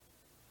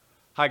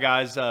Hi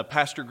guys,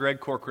 Pastor Greg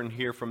Corcoran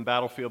here from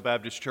Battlefield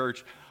Baptist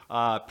Church.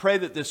 Pray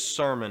that this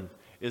sermon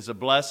is a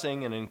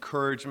blessing, an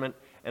encouragement,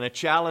 and a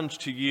challenge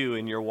to you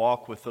in your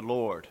walk with the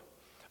Lord.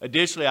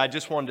 Additionally, I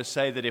just wanted to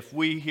say that if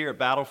we here at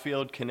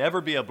Battlefield can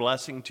ever be a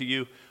blessing to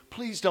you,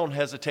 please don't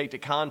hesitate to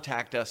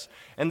contact us.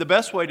 And the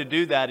best way to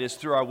do that is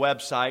through our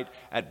website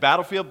at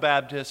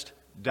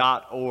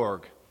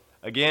battlefieldbaptist.org.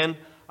 Again,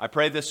 I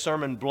pray this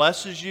sermon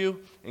blesses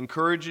you,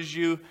 encourages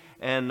you,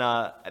 and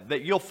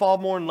that you'll fall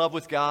more in love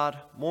with God,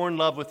 more in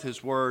love with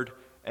His Word,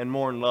 and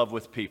more in love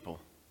with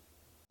people.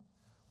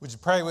 Would you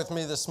pray with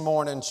me this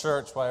morning,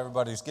 church, while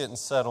everybody's getting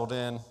settled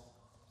in?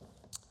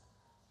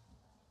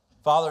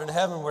 Father in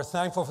heaven, we're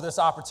thankful for this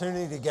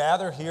opportunity to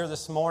gather here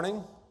this morning.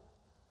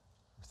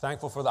 We're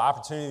thankful for the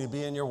opportunity to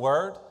be in your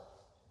Word.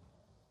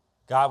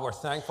 God, we're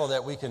thankful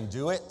that we can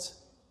do it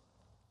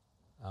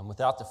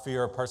without the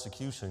fear of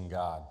persecution,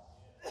 God.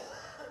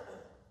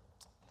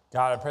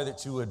 God, I pray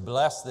that you would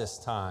bless this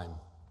time.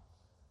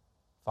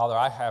 Father,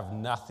 I have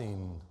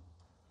nothing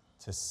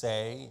to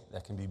say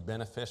that can be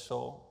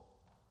beneficial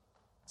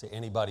to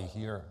anybody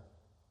here.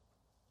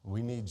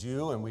 We need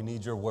you and we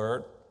need your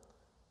word.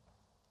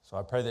 So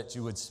I pray that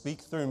you would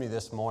speak through me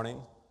this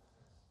morning.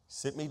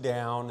 Sit me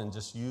down and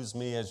just use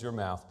me as your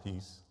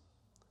mouthpiece.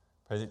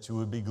 Pray that you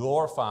would be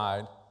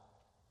glorified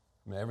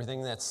from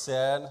everything that's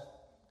said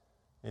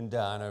and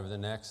done over the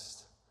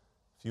next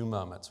few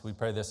moments. We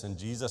pray this in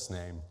Jesus'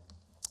 name.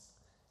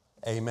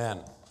 Amen.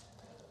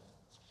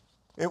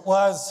 It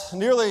was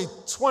nearly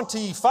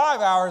 25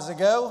 hours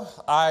ago,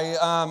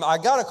 I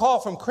got a call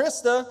from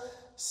Krista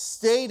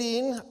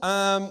stating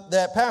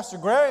that Pastor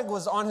Greg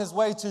was on his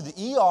way to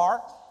the ER.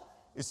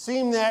 It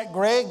seemed that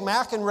Greg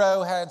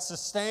McEnroe had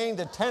sustained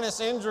a tennis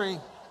injury.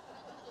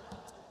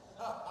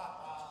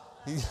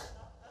 A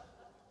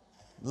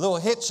little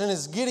hitch in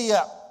his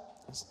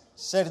giddy-up. He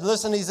said,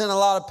 listen, he's in a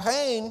lot of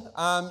pain.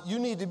 You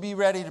need to be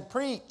ready to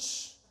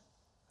preach.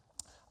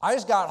 I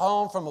just got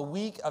home from a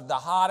week of the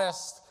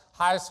hottest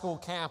high school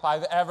camp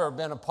I've ever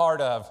been a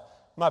part of.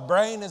 My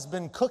brain has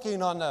been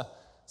cooking on the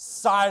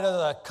side of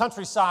the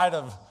countryside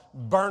of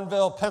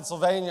Burnville,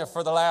 Pennsylvania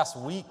for the last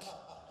week.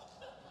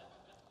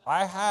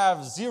 I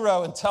have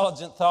zero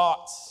intelligent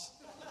thoughts.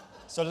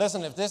 So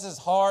listen, if this is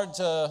hard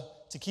to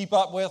keep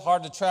up with,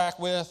 hard to track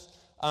with,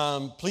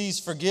 please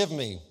forgive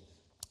me.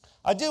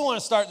 I do want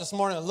to start this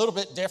morning a little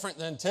bit different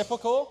than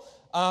typical.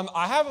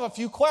 I have a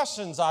few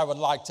questions I would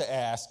like to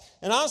ask.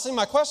 And honestly,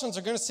 my questions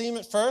are going to seem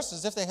at first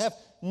as if they have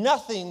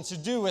nothing to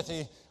do with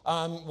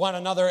one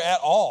another at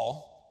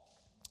all.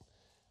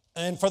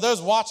 And for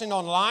those watching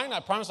online,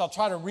 I promise I'll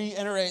try to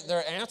reiterate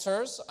their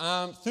answers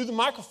through the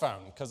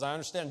microphone, because I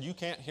understand you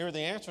can't hear the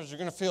answers. You're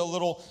going to feel a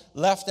little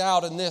left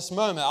out in this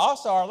moment.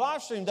 Also, our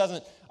live stream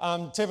doesn't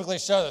typically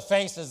show the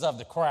faces of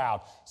the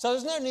crowd. So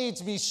there's no need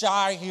to be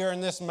shy here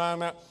in this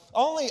moment.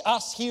 Only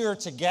us here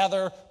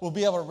together will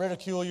be able to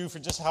ridicule you for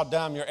just how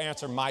dumb your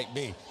answer might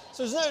be.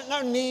 So there's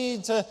no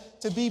need to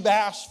be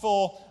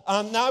bashful.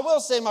 Now, I will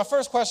say my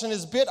first question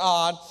is a bit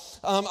odd.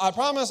 I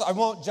promise I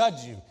won't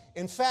judge you.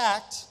 In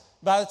fact,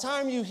 by the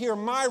time you hear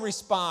my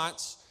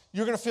response,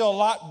 you're going to feel a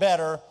lot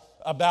better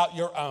about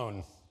your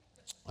own.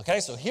 Okay,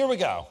 so here we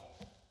go.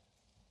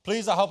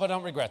 Please, I hope I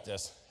don't regret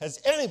this.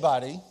 Has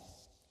anybody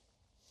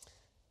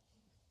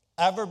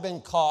ever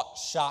been caught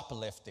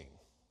shoplifting?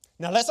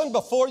 Now listen,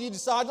 before you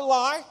decide to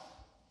lie,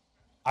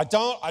 I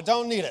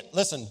don't need it.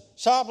 Listen,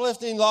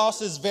 shoplifting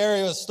losses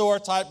vary with store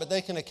type, but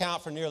they can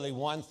account for nearly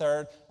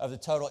 1/3 of the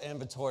total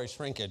inventory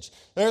shrinkage.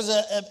 There's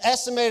an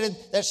estimated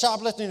that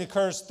shoplifting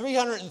occurs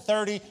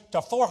 330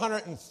 to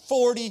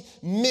 440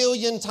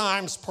 million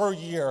times per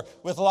year,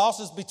 with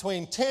losses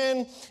between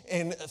 10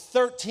 and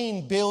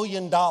 13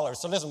 billion dollars.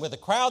 So listen, with a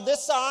crowd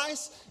this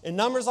size and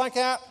numbers like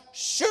that,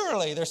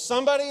 surely there's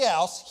somebody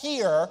else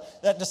here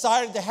that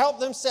decided to help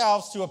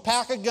themselves to a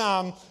pack of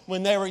gum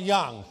when they were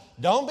young.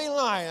 Don't be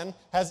lying.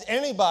 Has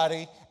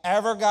anybody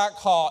ever got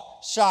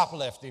caught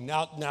shoplifting?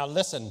 Now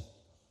listen.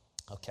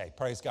 Okay,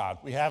 praise God.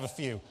 We have a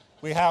few.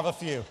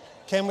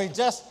 Can we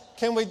just,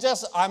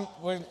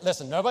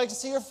 listen, nobody can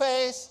see your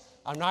face.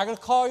 I'm not going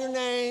to call your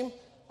name.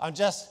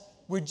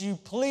 Would you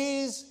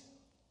please,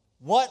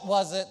 what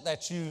was it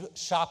that you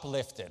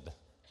shoplifted?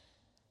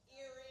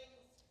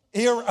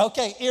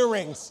 Earrings.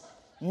 Earrings.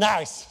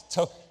 Nice.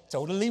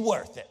 Totally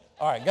worth it.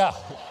 All right, go.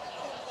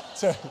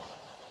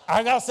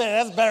 I gotta say,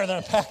 that's better than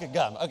a pack of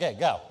gum. Okay,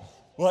 go.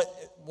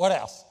 What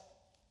else?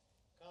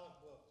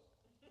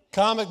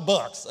 Comic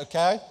books,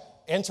 okay.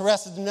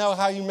 Interested to know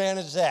how you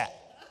manage that.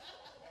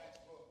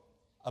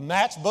 A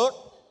matchbook?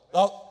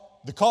 Oh,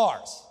 the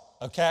cars,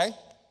 okay.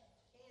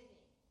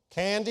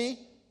 Candy?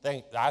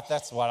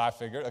 That's what I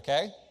figured,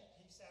 okay.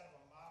 Keeps out of a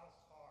model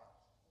car,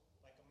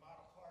 like a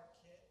model car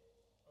kit.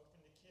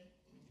 Open the kit,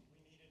 we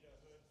needed a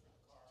hood for the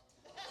car.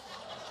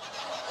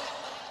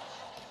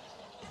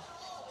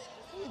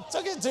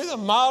 Took it to the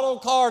model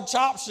car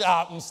chop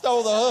shop and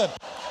stole the hood.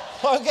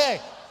 Okay,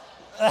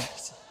 I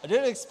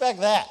didn't expect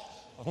that.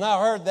 I've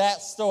not heard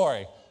that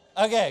story.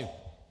 Okay,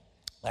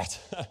 that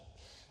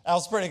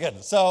was pretty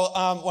good. So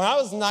when I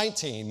was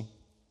 19,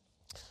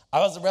 I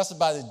was arrested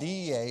by the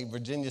DEA,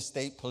 Virginia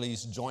State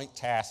Police Joint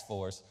Task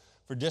Force,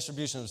 for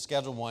distribution of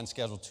Schedule I,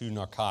 Schedule II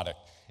narcotic.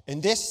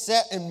 And this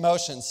set in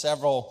motion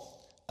several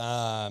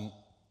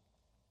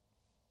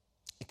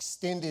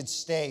extended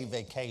stay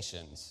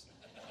vacations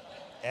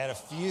at a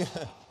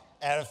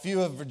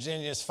few of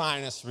Virginia's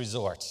finest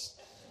resorts.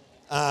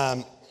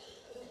 While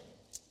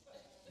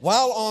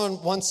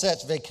on one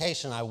such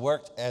vacation, I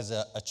worked as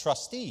a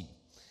trustee.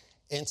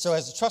 And so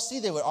as a trustee,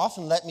 they would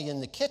often let me in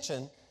the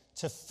kitchen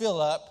to fill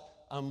up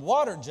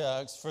water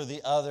jugs for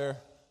the other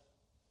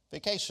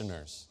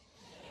vacationers.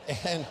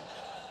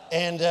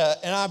 And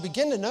I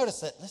begin to notice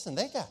that, listen,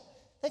 they got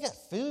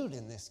food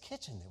in this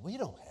kitchen that we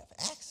don't have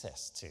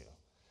access to.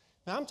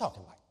 Now, I'm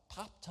talking like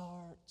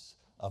Pop-Tarts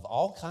of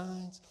all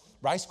kinds,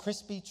 Rice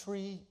Krispie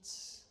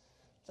treats,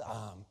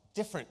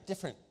 different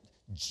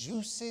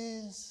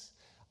juices,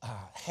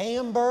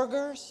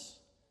 hamburgers,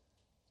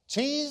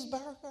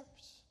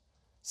 cheeseburgers,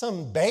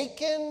 some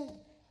bacon.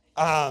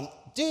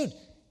 Dude,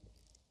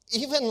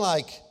 even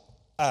like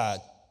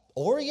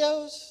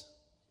Oreos,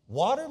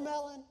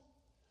 watermelon.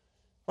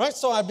 Right,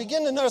 so I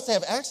begin to notice they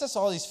have access to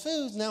all these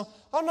foods. Now,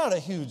 I'm not a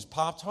huge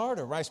Pop-Tart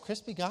or Rice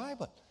Krispie guy,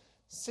 but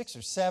 6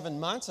 or 7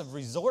 months of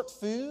resort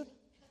food,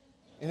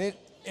 and it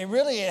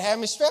had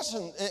me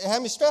stressing.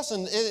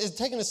 It's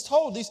taking its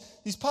toll.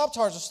 These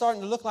Pop-Tarts are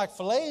starting to look like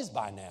fillets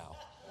by now,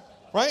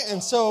 right?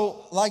 And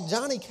so, like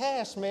Johnny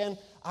Cash, man,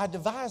 I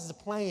devised a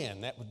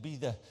plan that would be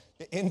the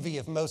envy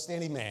of most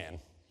any man.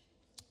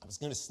 I was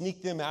going to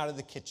sneak them out of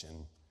the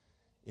kitchen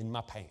in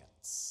my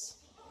pants.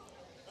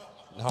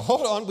 Now,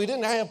 hold on, we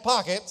didn't have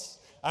pockets.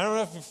 I don't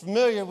know if you're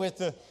familiar with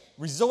the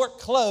resort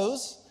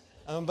clothes,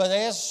 but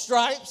they had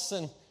stripes,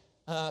 and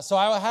so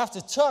I would have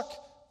to tuck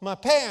my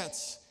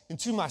pants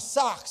into my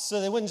socks so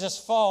they wouldn't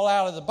just fall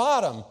out of the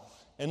bottom.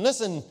 And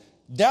listen,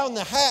 down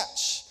the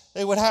hatch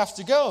they would have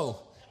to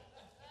go.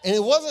 And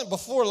it wasn't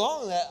before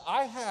long that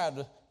I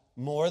had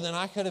more than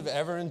I could have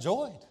ever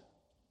enjoyed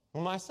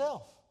for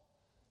myself.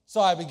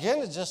 So I began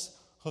to just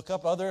hook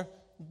up other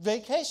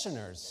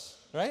vacationers,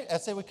 right?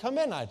 As they would come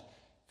in, I'd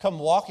come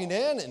walking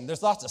in, and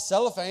there's lots of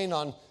cellophane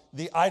on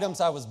the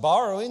items I was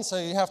borrowing, so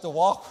you have to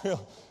walk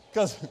real,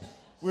 because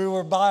we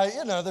were by,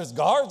 there's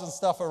guards and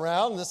stuff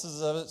around. This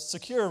is a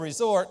secure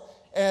resort,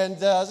 and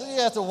so you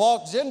have to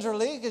walk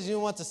gingerly because you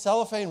want the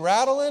cellophane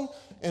rattling,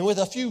 and with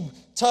a few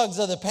tugs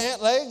of the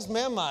pant legs,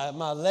 man,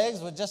 my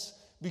legs would just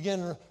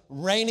begin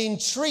raining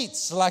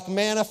treats like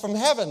manna from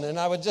heaven, and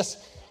I would just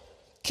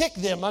kick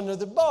them under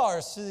the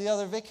bars to the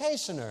other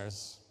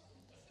vacationers.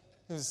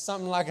 It was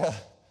something like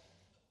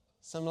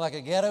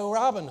a ghetto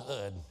Robin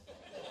Hood.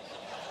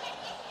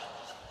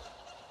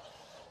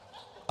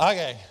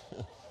 Okay.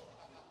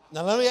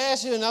 Now let me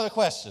ask you another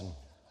question.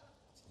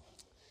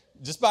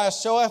 Just by a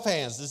show of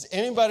hands, does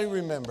anybody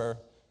remember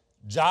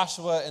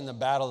Joshua and the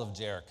Battle of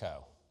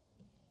Jericho?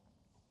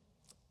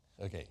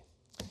 Okay,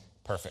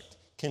 perfect.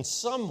 Can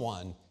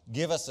someone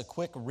give us a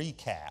quick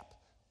recap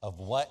of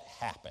what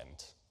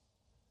happened?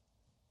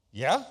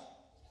 Yeah?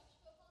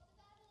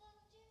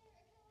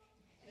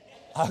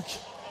 Okay.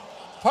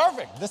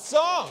 Perfect, the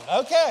song.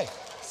 Okay,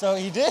 so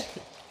he did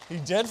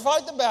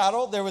fight the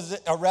battle. There was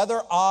a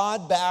rather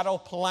odd battle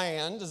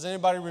plan. Does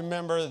anybody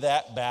remember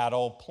that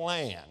battle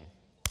plan?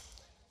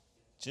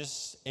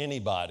 Just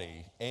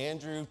anybody.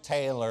 Andrew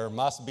Taylor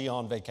must be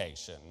on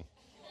vacation.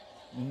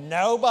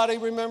 Nobody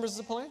remembers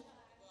the plan?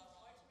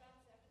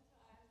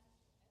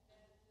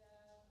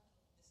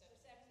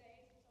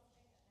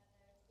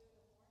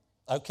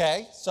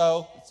 Okay,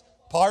 so it's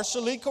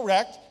partially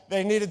correct.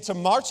 They needed to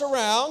march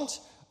around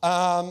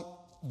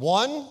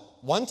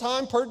one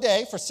time per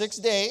day for 6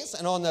 days,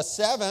 and on the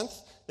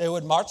 7th, they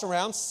would march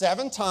around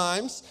 7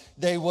 times.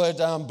 They would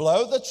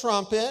blow the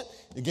trumpet,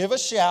 give a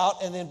shout,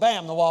 and then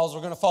bam, the walls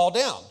were going to fall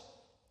down.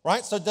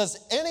 Right? So does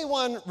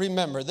anyone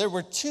remember there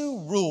were 2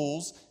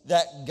 rules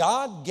that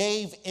God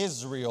gave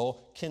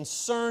Israel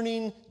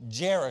concerning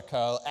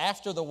Jericho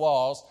after the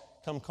walls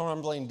come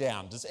crumbling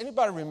down? Does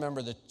anybody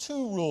remember the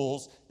 2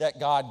 rules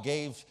that God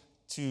gave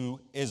to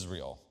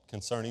Israel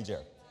concerning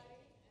Jericho?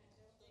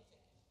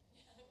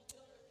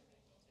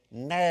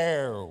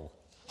 No.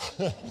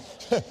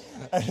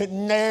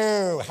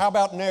 No. How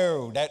about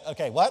no?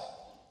 Okay, what?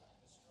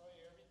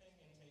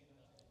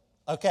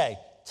 Okay,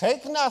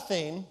 take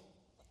nothing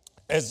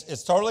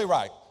is totally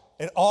right.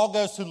 It all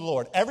goes to the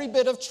Lord. Every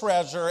bit of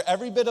treasure,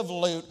 every bit of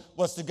loot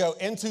was to go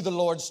into the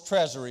Lord's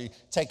treasury.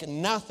 Take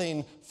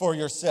nothing for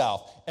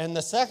yourself. And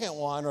the second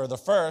one, or the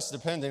first,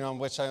 depending on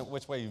which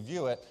way you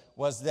view it,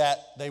 was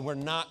that they were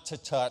not to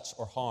touch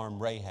or harm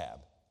Rahab.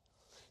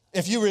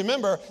 If you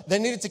remember, they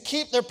needed to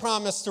keep their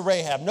promise to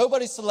Rahab.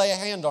 Nobody's to lay a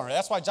hand on her.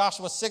 That's why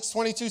Joshua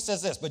 6:22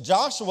 says this. But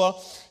Joshua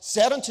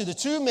said unto the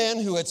 2 men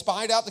who had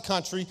spied out the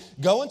country,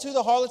 go into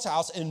the harlot's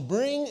house and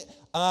bring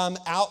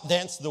out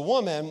thence the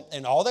woman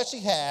and all that she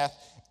hath,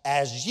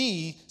 as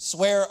ye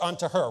swear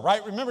unto her,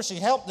 right? Remember, she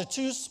helped the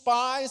 2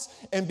 spies,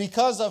 and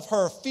because of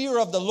her fear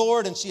of the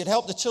Lord, and she had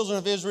helped the children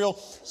of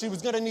Israel, she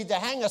was going to need to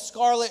hang a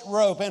scarlet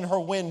rope in her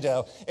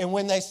window. And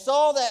when they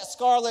saw that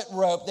scarlet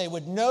rope, they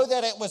would know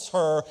that it was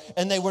her,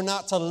 and they were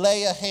not to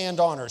lay a hand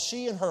on her.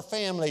 She and her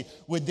family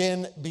would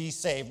then be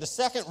saved. The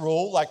second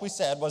rule, like we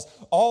said, was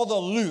all the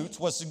loot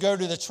was to go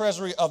to the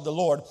treasury of the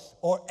Lord,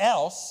 or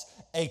else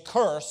a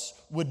curse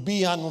would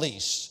be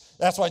unleashed.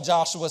 That's why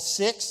Joshua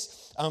 6,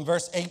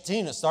 verse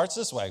 18, it starts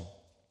this way.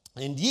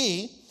 And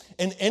ye,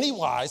 in any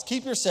wise,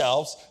 keep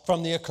yourselves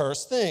from the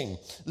accursed thing,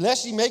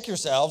 lest ye make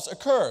yourselves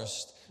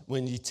accursed.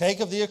 When ye take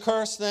of the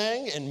accursed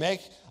thing and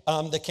make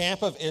the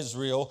camp of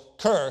Israel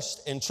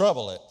cursed and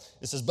trouble it.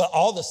 It says, but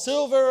all the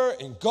silver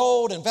and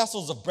gold and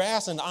vessels of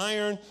brass and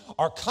iron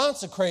are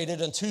consecrated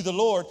unto the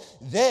Lord.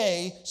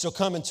 They shall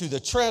come into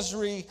the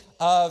treasury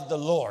of the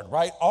Lord,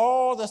 right?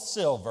 All the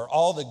silver,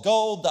 all the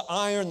gold, the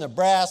iron, the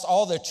brass,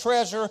 all the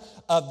treasure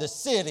of the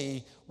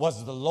city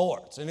was the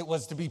Lord's, and it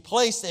was to be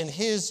placed in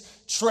his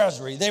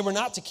treasury. They were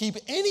not to keep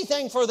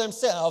anything for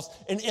themselves,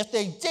 and if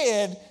they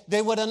did,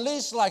 they would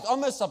unleash like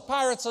almost a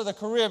Pirates of the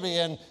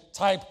Caribbean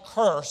type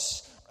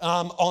curse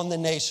on the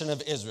nation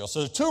of Israel.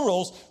 So the 2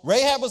 rules: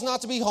 Rahab was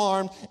not to be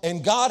harmed,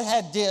 and God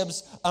had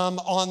dibs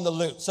on the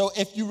loot. So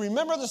if you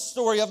remember the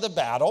story of the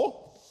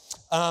battle,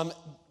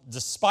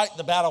 despite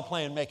the battle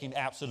plan making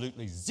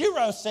absolutely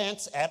 0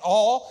 sense at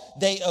all,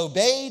 they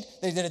obeyed.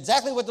 They did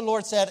exactly what the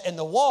Lord said, and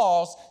the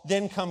walls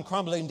then come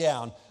crumbling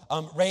down.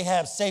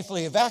 Rahab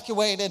safely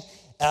evacuated.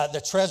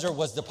 The treasure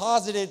was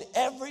deposited.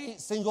 Every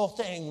single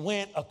thing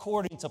went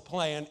according to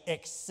plan,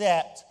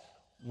 except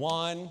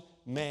one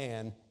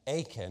man,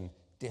 Achan,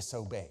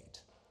 disobeyed.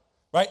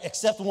 Right?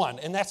 Except one.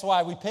 And that's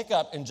why we pick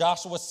up in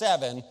Joshua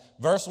 7,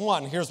 verse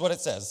 1. Here's what it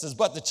says. It says,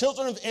 but the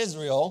children of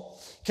Israel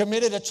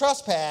committed a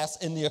trespass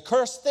in the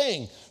accursed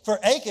thing. For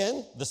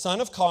Achan, the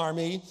son of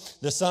Carmi,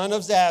 the son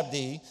of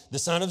Zabdi, the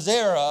son of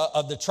Zerah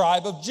of the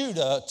tribe of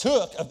Judah,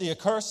 took of the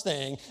accursed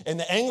thing, and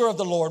the anger of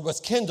the Lord was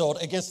kindled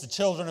against the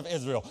children of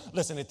Israel.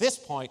 Listen, at this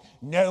point,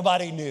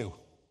 nobody knew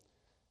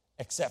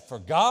except for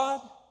God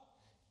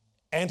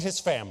and his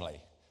family.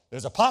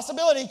 There's a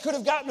possibility he could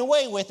have gotten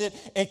away with it,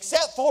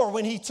 except for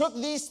when he took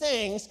these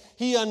things,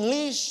 he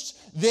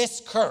unleashed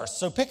this curse.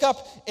 So pick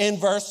up in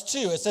verse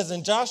 2. It says,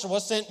 and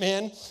Joshua sent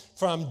men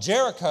from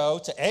Jericho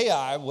to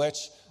Ai,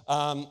 which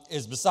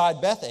is beside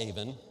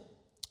Bethaven,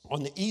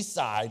 on the east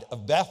side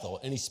of Bethel.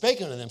 And he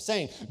spake unto them,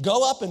 saying,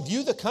 go up and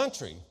view the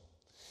country.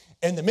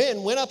 And the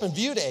men went up and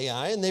viewed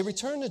Ai, and they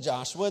returned to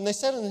Joshua, and they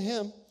said unto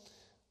him,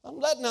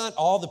 let not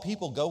all the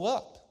people go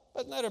up,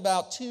 but let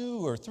about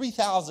 2,000 or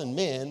 3,000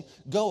 men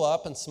go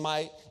up and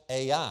smite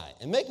Ai.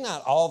 And make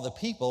not all the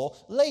people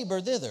labor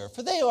thither,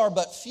 for they are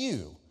but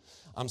few.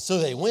 So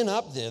they went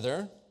up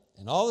thither,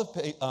 and all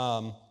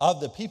of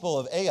the people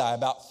of Ai,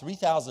 about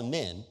 3,000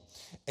 men,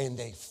 and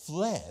they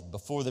fled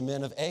before the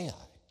men of Ai.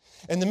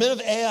 And the men of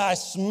Ai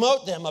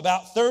smote them,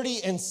 about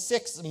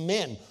 36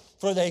 men,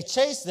 for they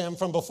chased them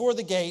from before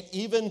the gate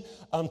even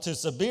to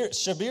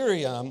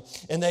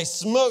Shabirium, and they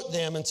smote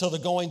them until the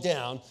going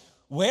down.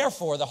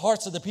 Wherefore the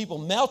hearts of the people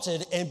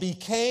melted and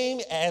became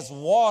as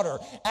water.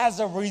 As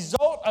a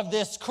result of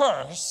this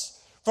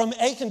curse, from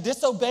Achan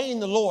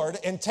disobeying the Lord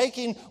and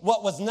taking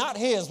what was not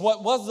his,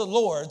 what was the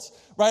Lord's,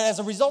 right? As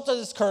a result of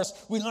this curse,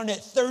 we learned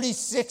that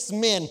 36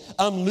 men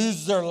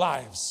lose their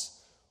lives.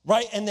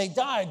 Right? And they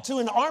died to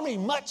an army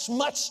much,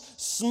 much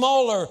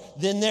smaller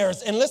than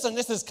theirs. And listen,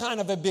 this is kind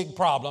of a big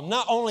problem.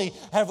 Not only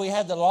have we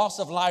had the loss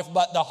of life,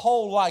 but the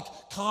whole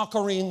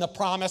conquering the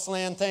promised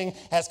land thing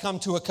has come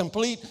to a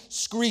complete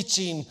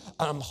screeching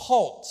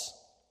halt.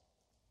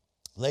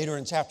 Later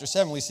in chapter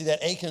 7, we see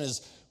that Achan is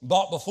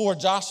brought before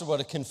Joshua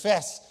to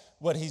confess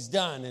what he's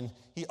done. And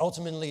he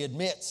ultimately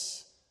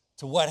admits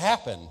to what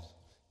happened.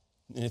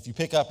 And if you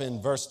pick up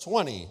in verse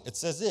 20, it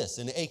says this,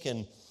 and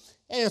Achan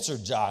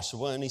answered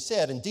Joshua, and he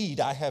said,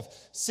 indeed, I have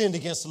sinned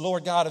against the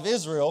Lord God of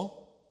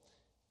Israel,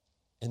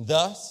 and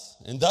thus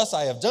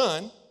I have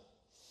done.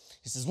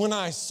 He says, when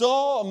I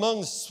saw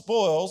among the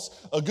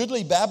spoils a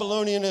goodly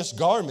Babylonianish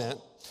garment,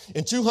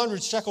 and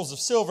 200 shekels of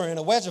silver, and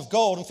a wedge of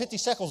gold, and 50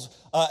 shekels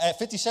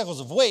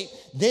of weight,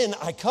 then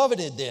I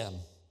coveted them,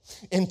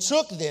 and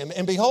took them,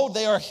 and behold,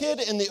 they are hid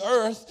in the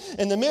earth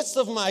in the midst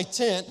of my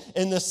tent,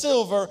 and the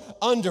silver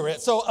under it.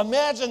 So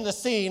imagine the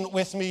scene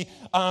with me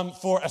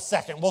for a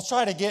second. We'll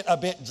try to get a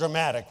bit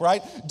dramatic,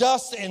 right?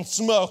 Dust and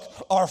smoke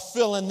are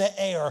filling the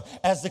air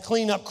as the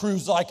cleanup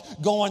crew's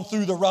going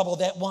through the rubble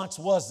that once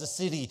was the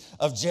city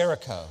of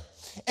Jericho.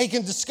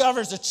 Achan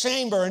discovers a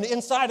chamber, and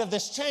inside of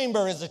this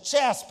chamber is a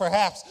chest,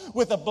 perhaps,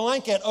 with a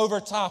blanket over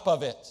top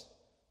of it.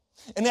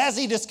 And as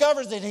he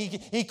discovers it,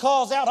 he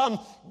calls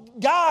out,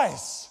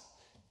 guys,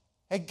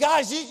 hey,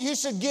 guys, you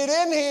should get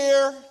in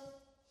here.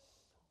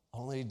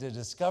 Only to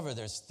discover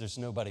there's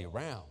nobody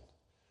around.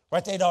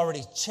 Right? They'd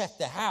already checked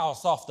the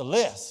house off the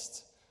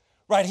list.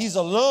 Right, he's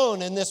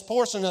alone in this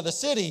portion of the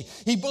city.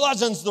 He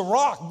bludgeons the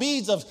rock,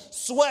 beads of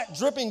sweat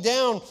dripping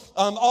down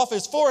off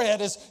his forehead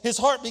as his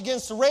heart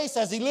begins to race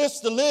as he lifts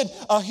the lid.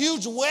 A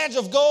huge wedge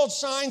of gold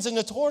shines in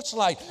the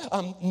torchlight.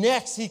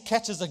 Next, he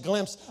catches a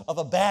glimpse of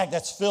a bag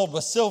that's filled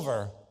with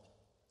silver,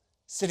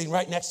 sitting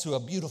right next to a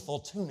beautiful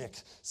tunic,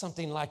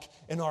 something like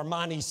an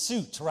Armani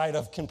suit, right,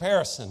 of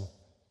comparison.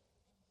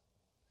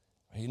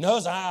 He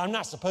knows I'm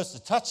not supposed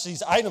to touch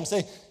these items.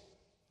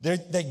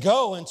 They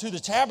go into the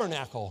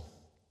tabernacle.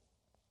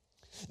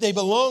 They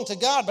belong to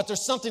God, but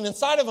there's something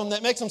inside of them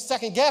that makes them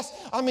second guess.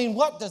 I mean,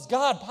 what does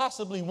God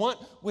possibly want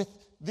with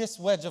this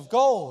wedge of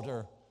gold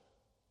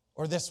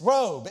or this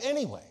robe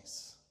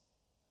anyways?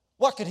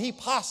 What could he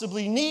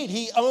possibly need?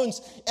 He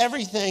owns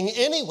everything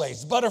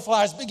anyways.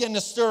 Butterflies begin to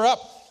stir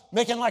up,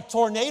 making like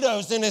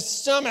tornadoes in his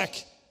stomach.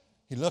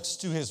 He looks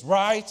to his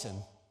right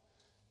and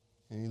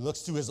he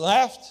looks to his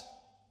left,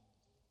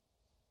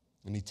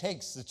 and he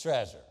takes the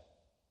treasure.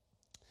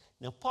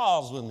 Now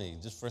pause with me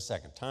just for a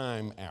second.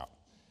 Time out.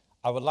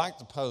 I would like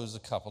to pose a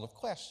couple of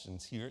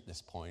questions here at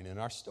this point in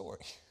our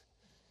story.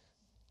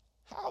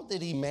 How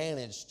did he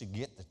manage to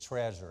get the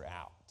treasure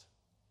out?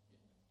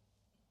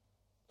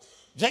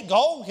 That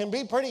gold can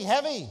be pretty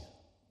heavy.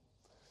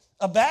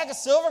 A bag of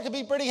silver can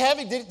be pretty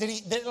heavy. Did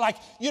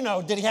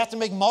he have to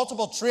make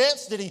multiple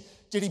trips?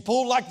 Did he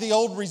pull like the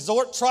old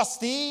resort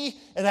trustee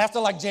and have to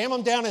like jam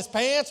them down his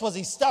pants? Was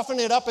he stuffing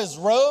it up his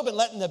robe and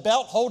letting the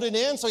belt hold it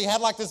in so he had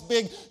like this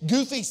big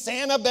goofy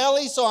Santa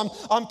belly? So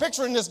I'm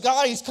picturing this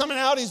guy, he's coming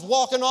out, he's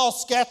walking all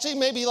sketchy,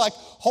 maybe like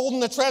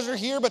holding the treasure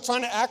here but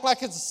trying to act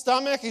like it's a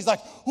stomach. He's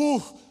like,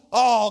 ooh,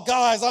 oh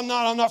guys, I'm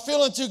not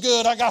feeling too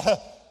good. I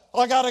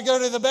gotta go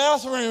to the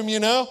bathroom,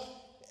 you know?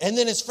 And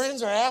then his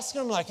friends are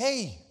asking him like,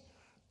 hey,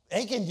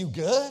 Achan, you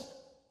good?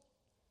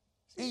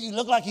 You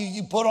look like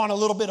you put on a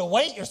little bit of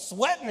weight. You're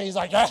sweating. He's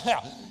like,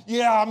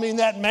 yeah, I mean,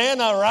 that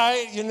manna,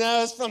 right? You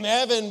know, it's from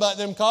heaven, but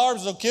them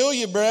carbs will kill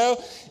you, bro.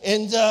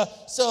 And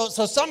so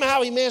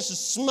somehow he managed to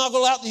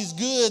smuggle out these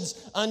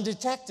goods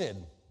undetected.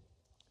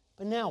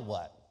 But now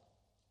what?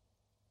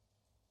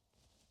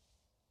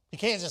 He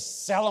can't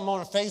just sell them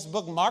on a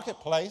Facebook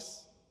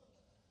marketplace.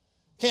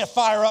 Can't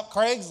fire up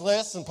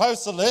Craigslist and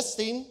post a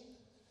listing,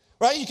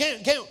 right? You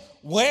can't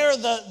wear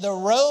the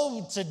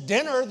robe to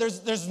dinner.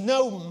 There's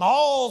no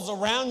malls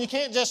around. You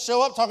can't just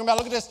show up talking about,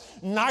 look at this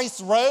nice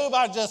robe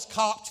I just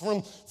copped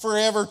from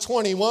Forever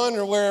 21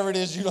 or wherever it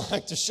is you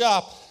like to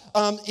shop.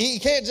 He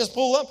can't just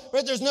pull up,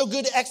 right? There's no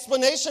good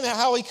explanation of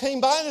how he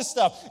came by this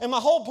stuff. And my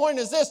whole point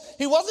is this: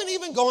 he wasn't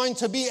even going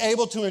to be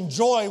able to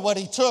enjoy what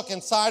he took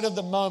inside of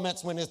the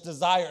moments when his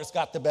desires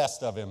got the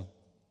best of him.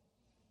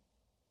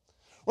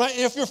 Right?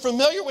 If you're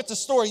familiar with the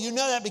story, you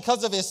know that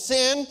because of his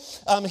sin,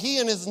 he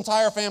and his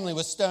entire family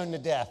was stoned to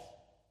death.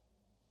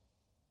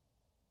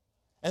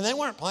 And they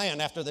weren't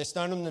playing. After they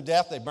stoned them to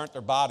death, they burnt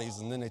their bodies,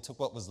 and then they took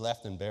what was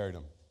left and buried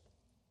them.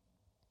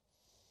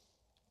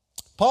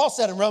 Paul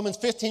said in Romans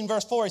 15,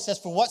 verse 4, he says,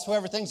 for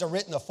whatsoever things are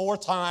written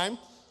aforetime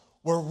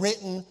were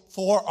written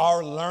for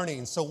our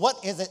learning. So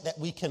what is it that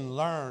we can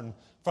learn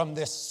from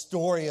this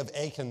story of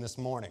Achan this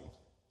morning?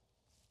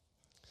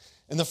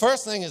 And the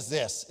first thing is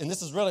this, and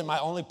this is really my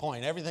only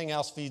point. Everything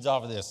else feeds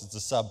off of this. It's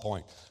a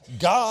sub-point.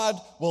 God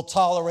will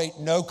tolerate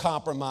no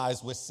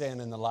compromise with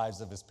sin in the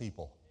lives of his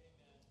people.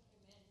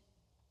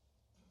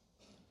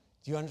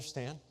 Do you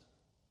understand?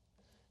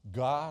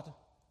 God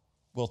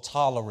will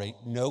tolerate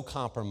no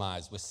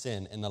compromise with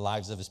sin in the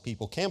lives of his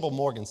people. Campbell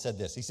Morgan said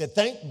this. He said,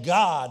 thank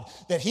God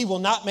that he will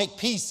not make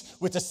peace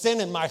with the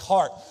sin in my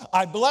heart.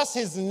 I bless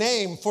his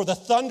name for the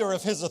thunder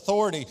of his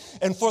authority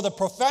and for the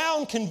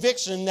profound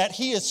conviction that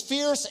he is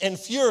fierce and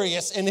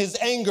furious in his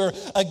anger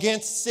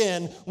against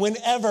sin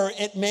whenever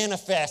it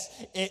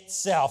manifests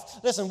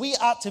itself. Listen, we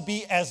ought to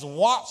be as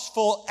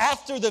watchful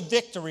after the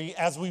victory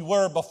as we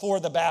were before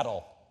the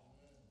battle.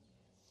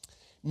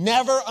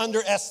 Never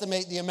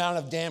underestimate the amount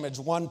of damage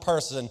one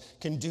person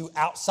can do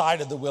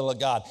outside of the will of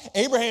God.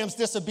 Abraham's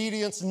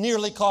disobedience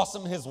nearly cost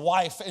him his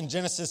wife in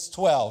Genesis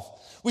 12.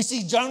 We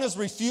see Jonah's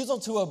refusal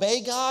to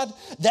obey God.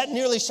 That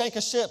nearly sank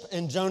a ship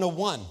in Jonah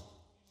 1.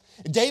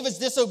 David's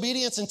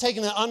disobedience in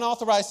taking an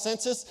unauthorized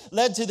census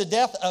led to the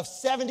death of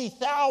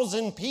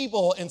 70,000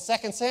 people in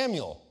 2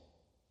 Samuel.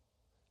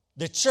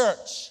 The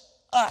church,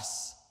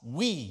 us,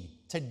 we,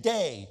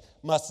 today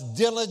must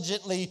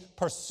diligently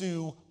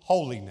pursue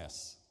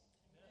holiness.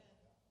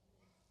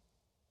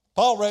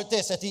 Paul wrote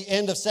this at the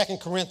end of 2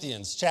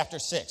 Corinthians chapter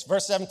 6.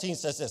 Verse 17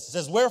 says this. It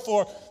says,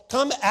 wherefore,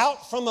 come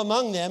out from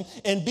among them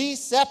and be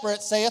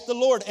separate, saith the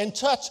Lord, and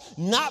touch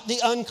not the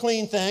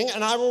unclean thing,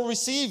 and I will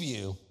receive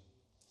you,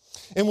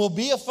 and will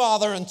be a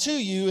father unto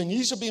you, and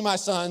ye shall be my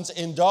sons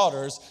and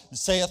daughters,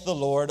 saith the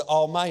Lord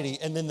Almighty.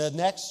 And then the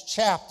next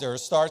chapter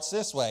starts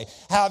this way.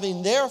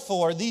 Having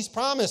therefore these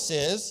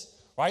promises,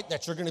 right?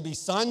 That you're going to be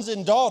sons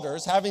and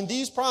daughters, having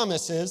these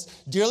promises,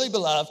 dearly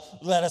beloved,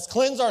 let us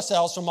cleanse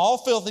ourselves from all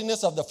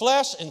filthiness of the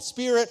flesh and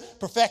spirit,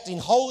 perfecting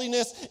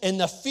holiness in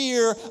the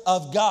fear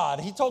of God.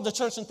 He told the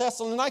church in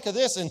Thessalonica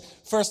this in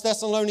 1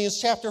 Thessalonians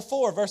chapter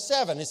 4, verse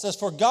 7. It says,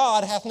 for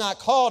God hath not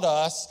called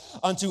us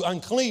unto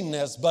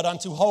uncleanness, but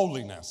unto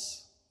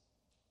holiness.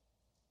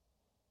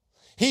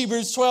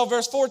 Hebrews 12,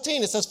 verse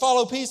 14, it says,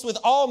 follow peace with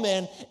all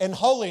men and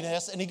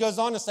holiness. And he goes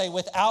on to say,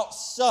 without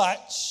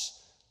such,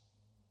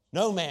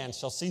 no man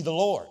shall see the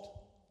Lord.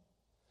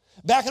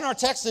 Back in our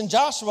text in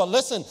Joshua,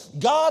 listen,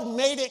 God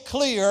made it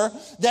clear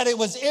that it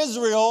was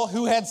Israel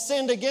who had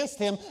sinned against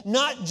him,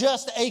 not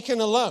just Achan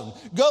alone.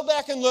 Go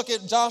back and look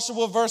at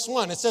Joshua verse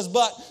 1. It says,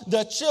 but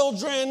the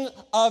children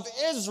of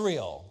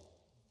Israel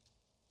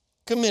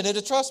committed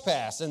a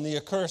trespass and the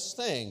accursed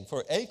thing.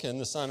 For Achan,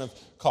 the son of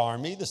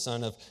Carmi, the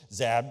son of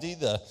Zabdi,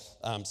 the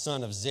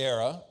son of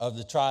Zerah of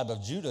the tribe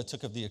of Judah,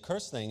 took of the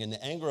accursed thing, and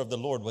the anger of the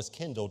Lord was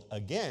kindled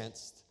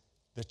against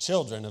the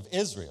children of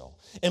Israel.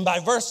 And by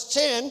verse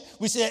 10,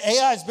 we see that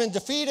Ai has been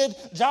defeated.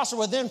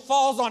 Joshua then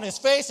falls on his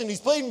face and he's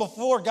pleading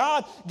before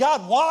God.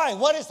 God, why?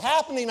 What is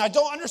happening? I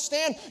don't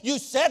understand. You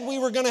said we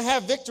were going to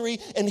have victory.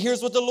 And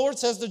here's what the Lord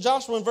says to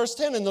Joshua in verse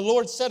 10. And the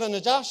Lord said unto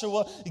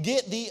Joshua,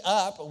 get thee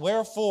up,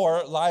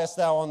 wherefore liest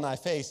thou on thy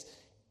face?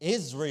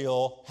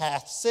 Israel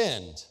hath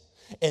sinned,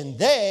 and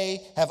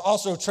they have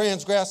also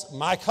transgressed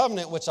my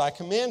covenant which I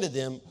commanded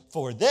them,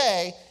 for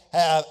they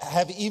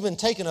have even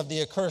taken of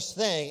the accursed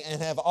thing, and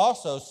have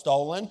also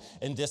stolen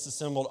and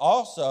disassembled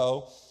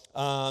also,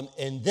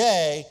 and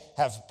they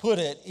have put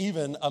it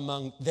even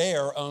among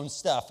their own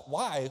stuff.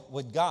 Why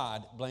would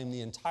God blame the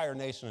entire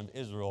nation of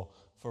Israel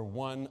for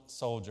one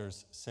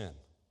soldier's sin?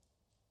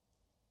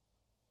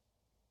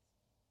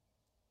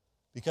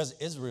 Because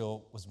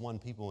Israel was one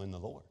people in the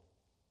Lord.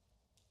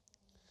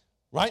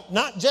 Right?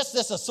 Not just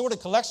this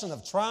assorted collection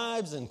of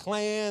tribes and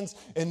clans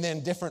and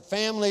then different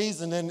families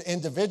and then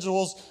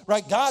individuals.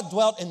 Right? God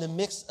dwelt in the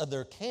midst of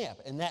their camp,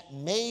 and that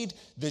made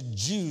the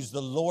Jews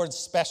the Lord's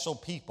special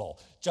people.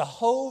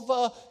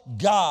 Jehovah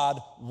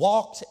God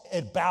walked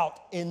about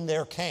in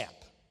their camp.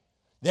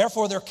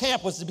 Therefore, their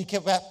camp was to be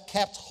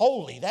kept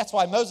holy. That's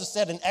why Moses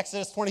said in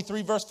Exodus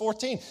 23, verse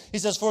 14, he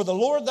says, for the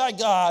Lord thy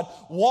God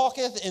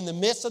walketh in the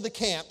midst of the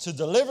camp to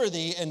deliver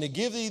thee and to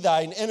give thee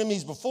thine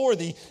enemies before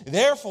thee.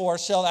 Therefore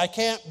shall thy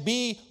camp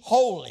be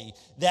holy,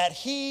 that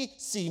he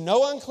see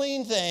no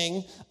unclean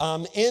thing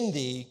in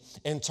thee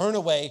and turn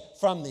away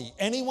from thee.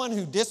 Anyone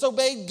who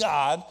disobeyed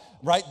God,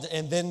 right,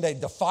 and then they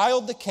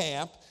defiled the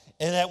camp,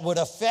 and that would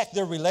affect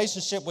their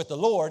relationship with the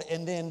Lord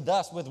and then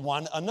thus with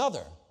one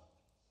another.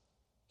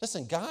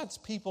 Listen, God's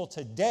people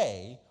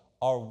today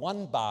are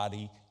one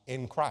body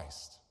in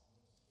Christ.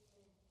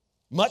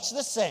 Much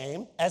the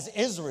same as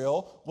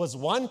Israel was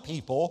one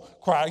people,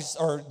 Christ,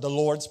 or the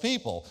Lord's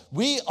people.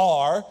 We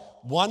are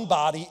one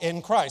body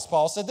in Christ.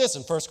 Paul said this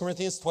in 1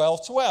 Corinthians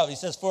 12:12. He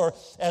says, for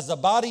as the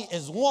body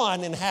is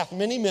one and hath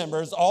many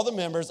members, all the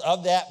members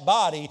of that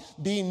body,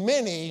 being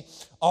many,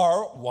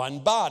 are one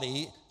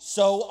body,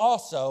 so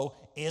also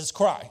is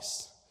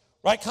Christ.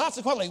 Right?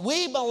 Consequently,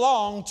 we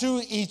belong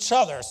to each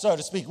other, so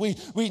to speak. We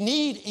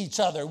need each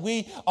other.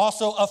 We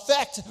also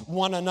affect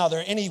one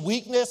another. Any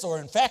weakness or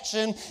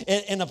infection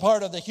in a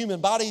part of the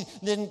human body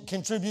then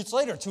contributes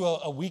later to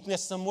a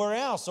weakness somewhere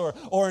else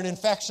or an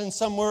infection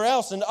somewhere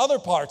else in other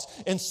parts.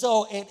 And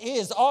so it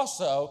is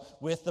also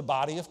with the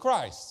body of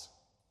Christ.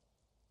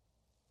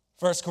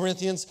 1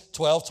 Corinthians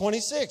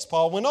 12:26,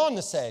 Paul went on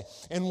to say,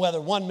 and whether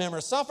one member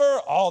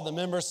suffer, all the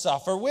members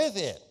suffer with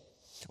it.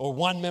 Or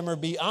one member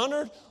be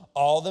honored,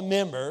 all the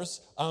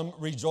members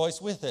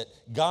rejoice with it.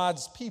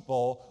 God's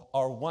people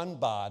are one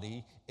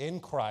body in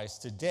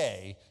Christ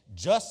today,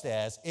 just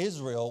as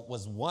Israel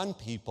was one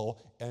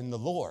people in the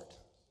Lord.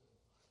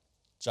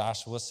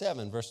 Joshua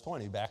 7, verse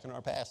 20, back in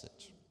our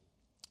passage.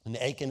 And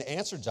Achan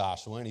answered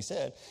Joshua, and he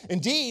said,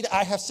 indeed,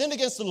 I have sinned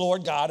against the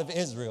Lord God of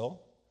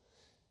Israel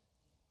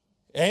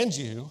and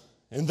you,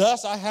 and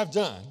thus I have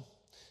done.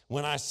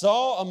 When I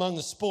saw among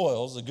the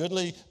spoils a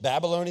goodly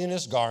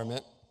Babylonianish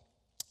garment,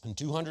 and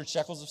 200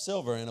 shekels of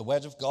silver, and a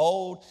wedge of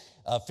gold,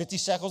 50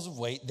 shekels of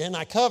weight. Then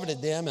I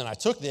coveted them, and I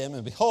took them,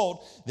 and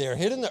behold, they are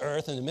hid in the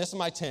earth in the midst of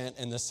my tent,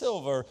 and the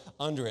silver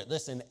under it.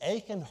 Listen,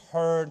 Achan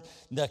heard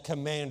the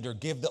commander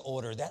give the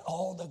order that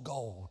all the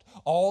gold,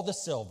 all the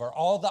silver,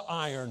 all the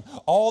iron,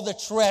 all the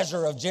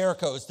treasure of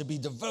Jericho is to be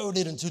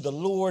devoted unto the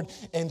Lord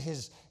and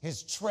his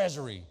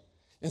treasury.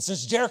 And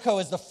since Jericho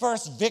is the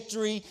first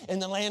victory in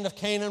the land of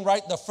Canaan,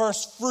 right, the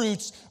first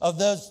fruits of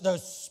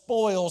those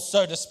spoils,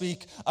 so to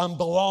speak,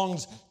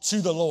 belonged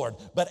to the Lord.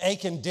 But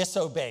Achan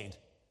disobeyed.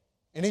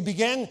 And he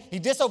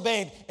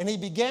disobeyed, and he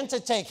began to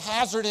take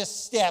hazardous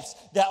steps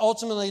that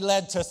ultimately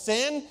led to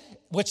sin,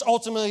 which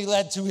ultimately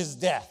led to his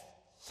death.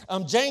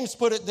 James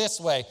put it this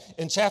way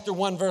in chapter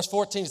 1, verse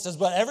 14. It says,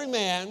 but every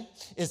man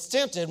is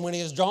tempted when he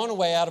is drawn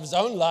away out of his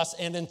own lust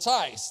and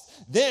enticed.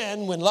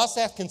 Then, when lust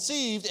hath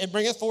conceived, it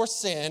bringeth forth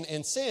sin,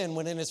 and sin,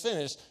 when it is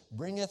finished,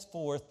 bringeth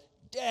forth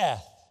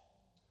death.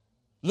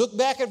 Look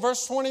back at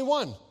verse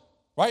 21,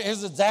 right?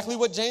 Here's exactly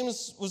what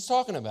James was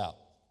talking about.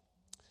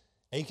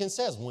 Achan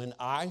says, when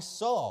I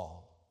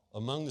saw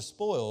among the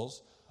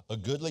spoils a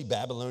goodly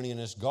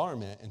Babylonianish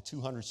garment and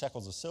 200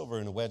 shekels of silver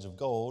and a wedge of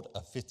gold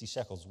of 50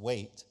 shekels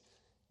weight,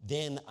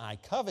 then I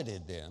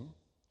coveted them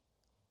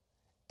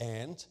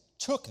and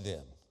took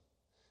them.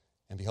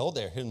 And behold,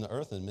 they are hidden in the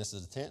earth in the midst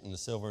of the tent, and the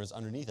silver is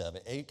underneath of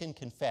it. Achan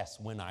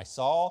confessed, when I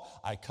saw,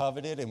 I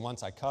coveted, and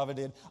once I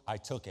coveted, I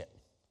took it.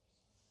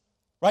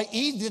 Right?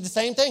 Eve did the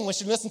same thing when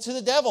she listened to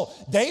the devil.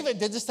 David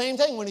did the same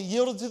thing when he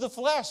yielded to the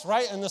flesh,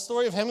 right? In the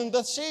story of him and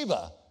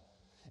Bathsheba.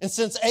 And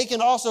since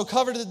Achan also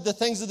coveted the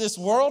things of this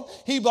world,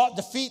 he brought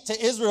defeat to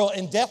Israel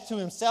and death to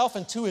himself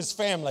and to his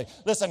family.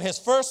 Listen, his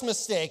first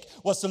mistake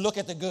was to look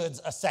at the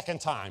goods a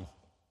second time.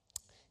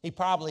 He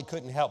probably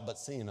couldn't help but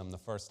seeing them the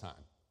first time.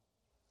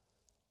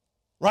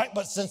 Right?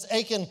 But since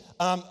Achan,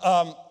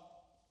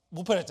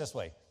 we'll put it this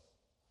way.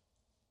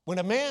 When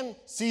a man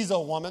sees a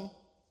woman,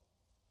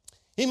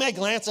 he may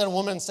glance at a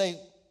woman and say,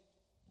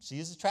 she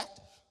is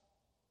attractive.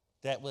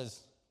 That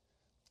was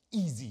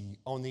easy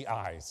on the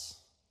eyes.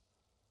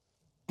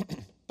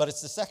 But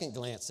it's the second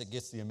glance that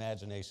gets the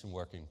imagination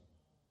working.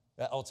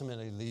 That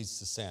ultimately leads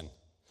to sin.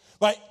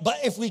 Right? But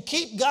if we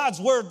keep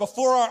God's word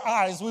before our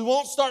eyes, we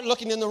won't start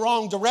looking in the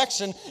wrong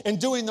direction and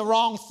doing the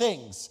wrong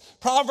things.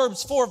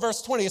 Proverbs 4,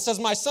 verse 20, it says,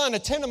 my son,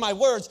 attend to my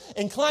words,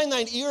 incline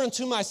thine ear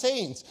unto my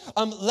sayings.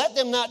 Let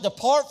them not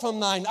depart from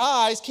thine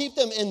eyes, keep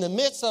them in the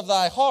midst of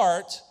thy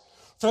heart,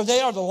 for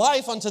they are the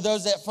life unto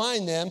those that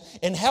find them,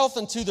 and health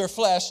unto their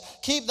flesh.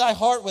 Keep thy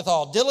heart with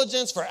all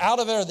diligence, for out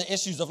of it are the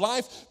issues of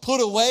life. Put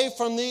away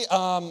from thee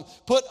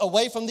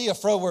a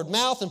froward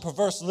mouth and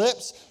perverse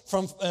lips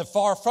from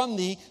far from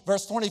thee.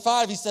 Verse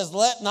 25, he says,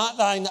 let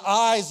thine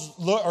eyes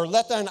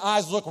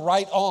look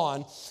right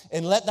on,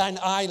 and let thine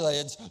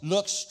eyelids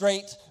look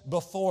straight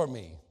before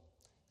me.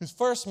 His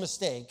first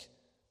mistake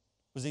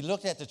was he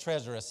looked at the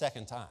treasure a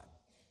second time.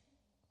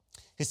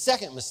 His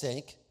second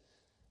mistake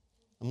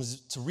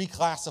was to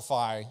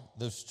reclassify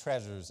those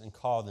treasures and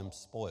call them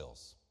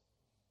spoils.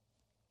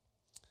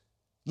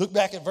 Look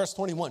back at verse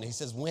 21. He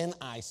says, when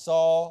I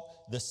saw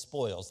the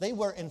spoils. They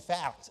were, in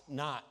fact,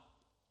 not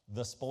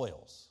the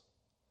spoils.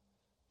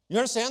 You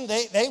understand?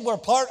 They were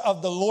part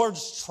of the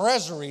Lord's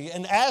treasury,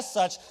 and as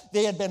such,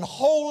 they had been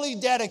wholly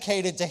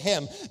dedicated to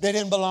him. They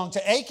didn't belong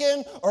to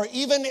Achan or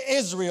even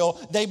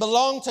Israel. They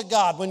belonged to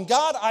God. When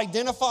God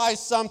identifies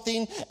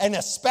something in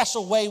a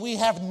special way, we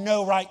have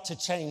no right to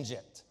change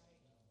it.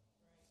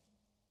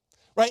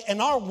 Right?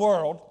 In our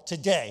world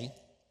today,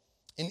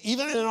 and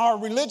even in our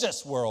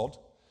religious world,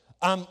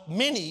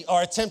 many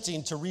are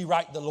attempting to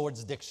rewrite the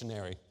Lord's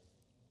dictionary.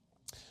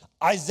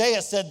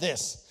 Isaiah said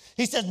this.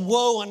 He said,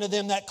 woe unto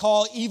them that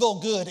call evil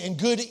good and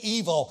good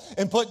evil,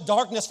 and put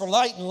darkness for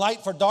light and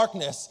light for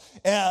darkness.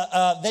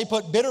 They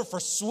put bitter for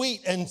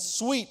sweet and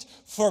sweet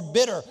for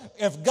bitter.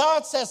 If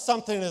God says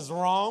something is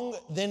wrong,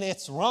 then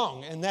it's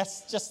wrong. And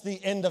that's just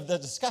the end of the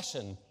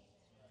discussion.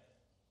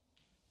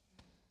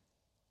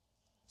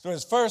 So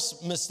his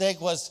first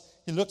mistake was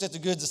he looked at the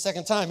goods a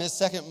second time. His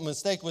second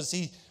mistake was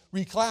he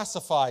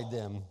reclassified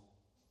them.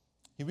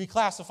 He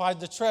reclassified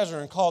the treasure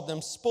and called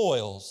them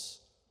spoils.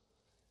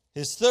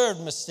 His third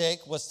mistake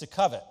was to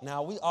covet.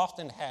 Now, we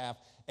often have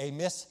a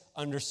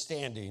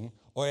misunderstanding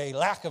or a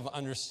lack of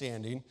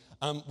understanding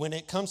when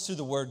it comes to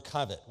the word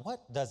covet.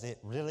 What does it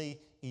really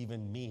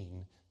even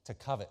mean to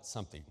covet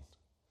something?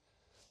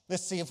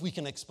 Let's see if we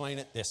can explain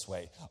it this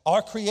way.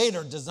 Our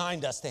Creator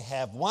designed us to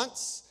have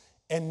wants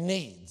and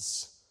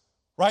needs.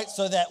 Right,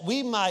 so that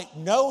we might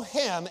know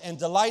him and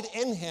delight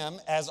in him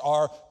as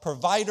our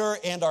provider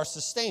and our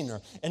sustainer.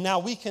 And now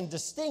we can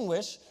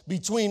distinguish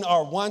between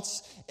our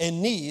wants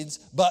and needs,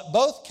 but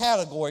both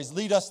categories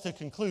lead us to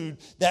conclude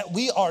that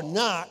we are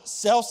not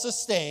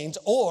self-sustained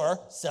or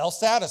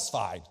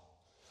self-satisfied.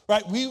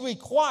 Right, we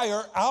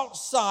require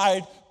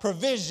outside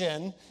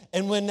provision,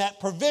 and when that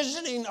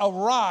provisioning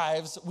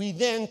arrives, we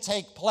then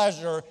take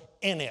pleasure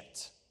in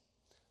it.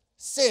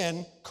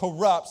 Sin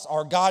corrupts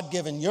our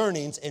God-given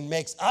yearnings and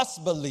makes us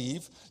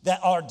believe that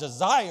our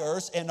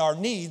desires and our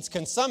needs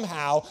can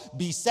somehow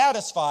be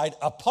satisfied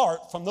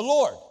apart from the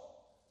Lord.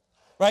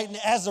 Right? And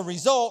as a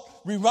result,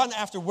 we run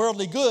after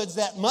worldly goods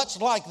that, much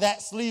like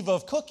that sleeve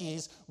of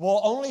cookies, will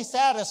only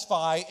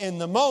satisfy in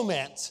the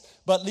moment,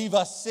 but leave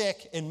us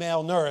sick and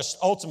malnourished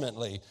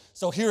ultimately.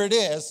 So here it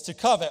is to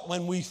covet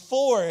when we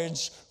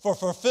forage for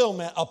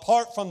fulfillment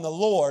apart from the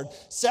Lord,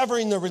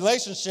 severing the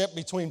relationship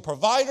between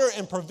provider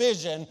and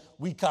provision,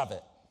 we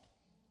covet.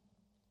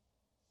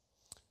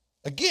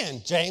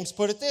 Again, James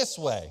put it this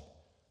way.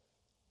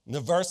 In the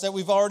verse that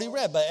we've already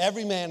read, but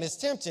every man is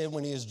tempted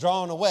when he is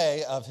drawn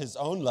away of his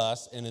own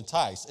lust and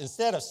enticed.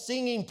 Instead of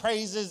singing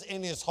praises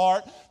in his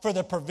heart for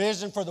the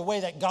provision, for the way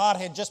that God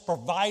had just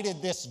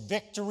provided this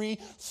victory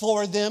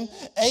for them,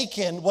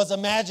 Achan was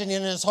imagining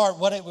in his heart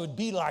what it would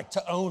be like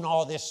to own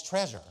all this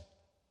treasure.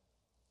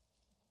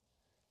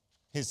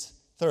 His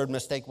third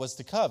mistake was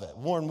to covet.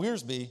 Warren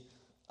Wiersbe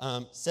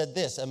said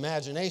this,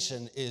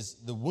 imagination is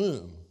the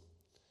womb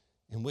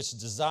in which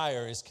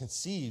desire is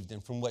conceived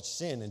and from which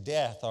sin and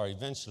death are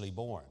eventually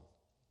born.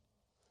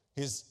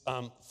 His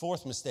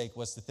fourth mistake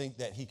was to think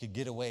that he could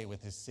get away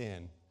with his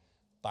sin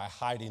by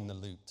hiding the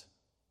loot.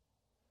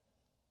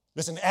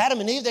 Listen, Adam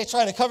and Eve, they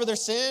try to cover their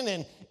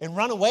sin and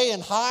run away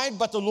and hide,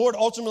 but the Lord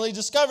ultimately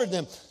discovered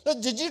them.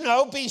 Did you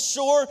know, be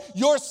sure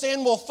your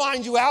sin will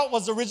find you out,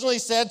 was originally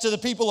said to the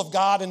people of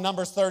God in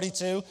Numbers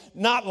 32,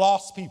 not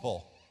lost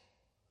people.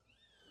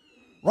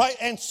 Right?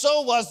 And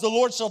so was the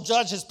Lord shall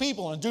judge his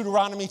people in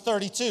Deuteronomy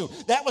 32.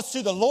 That was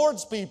to the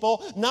Lord's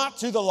people, not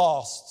to the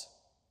lost.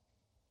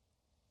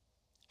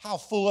 How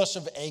foolish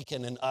of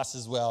Achan and us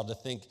as well to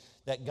think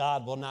that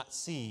God will not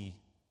see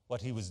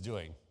what he was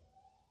doing.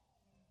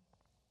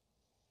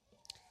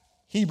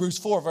 Hebrews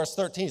 4 verse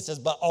 13 says,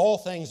 but all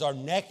things are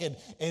naked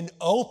and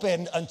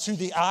open unto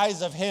the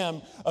eyes of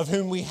him of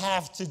whom we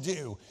have to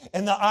do.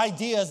 And the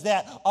idea is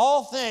that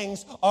all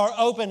things are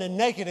open and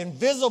naked and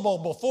visible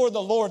before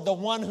the Lord, the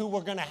one who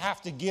we're going to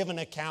have to give an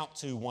account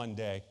to one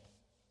day.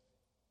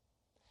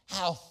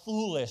 How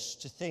foolish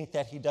to think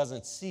that he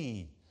doesn't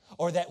see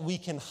or that we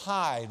can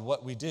hide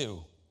what we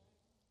do.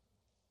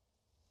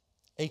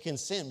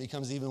 Achan's sin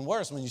becomes even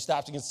worse when you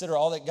stop to consider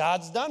all that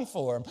God's done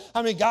for him.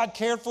 I mean, God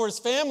cared for his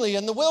family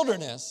in the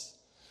wilderness.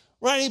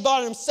 Right? He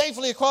brought him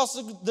safely across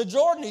the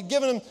Jordan. He'd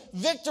given him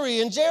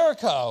victory in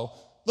Jericho.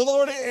 The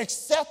Lord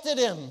accepted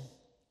him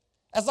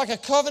as like a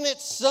covenant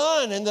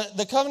son in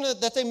the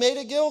covenant that they made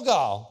at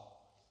Gilgal.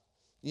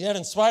 Yet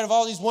in spite of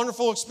all these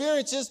wonderful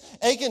experiences,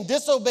 Achan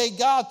disobeyed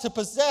God to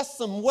possess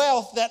some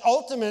wealth that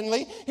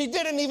ultimately he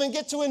didn't even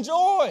get to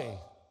enjoy.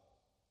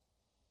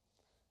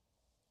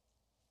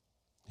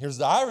 Here's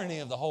the irony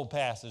of the whole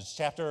passage,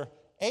 chapter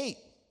 8,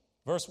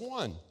 verse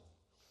 1. It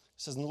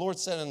says, and the Lord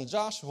said unto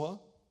Joshua,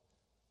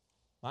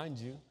 mind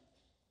you,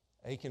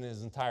 Achan and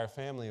his entire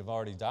family have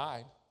already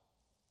died.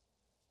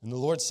 And the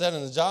Lord said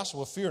unto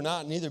Joshua, fear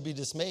not, neither be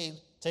dismayed.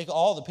 Take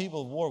all the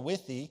people of war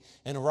with thee,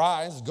 and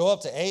arise, go up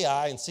to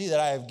Ai, and see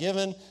that I have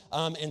given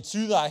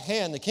into thy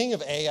hand the king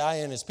of Ai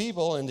and his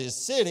people, and his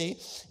city,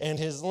 and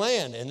his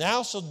land. And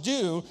thou shalt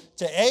do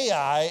to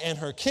Ai and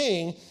her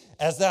king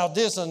as thou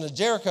didst unto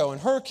Jericho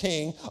and her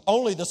king,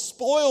 only the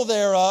spoil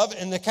thereof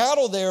and the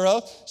cattle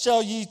thereof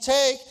shall ye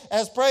take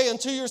as prey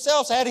unto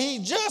yourselves. Had he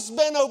just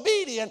been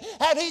obedient,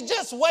 had he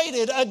just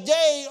waited a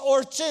day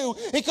or two,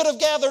 he could have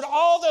gathered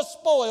all the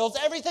spoils,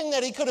 everything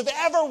that he could have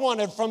ever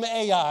wanted from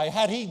Ai,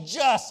 had he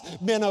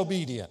just been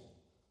obedient.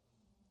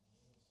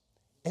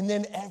 And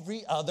then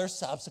every other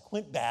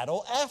subsequent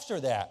battle after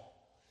that.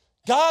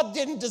 God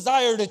didn't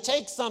desire to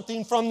take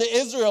something from the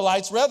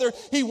Israelites. Rather,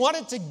 he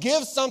wanted to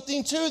give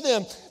something to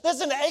them.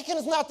 Listen, Achan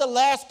is not the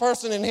last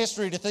person in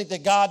history to think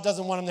that God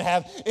doesn't want him to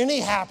have any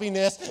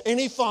happiness,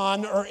 any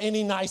fun, or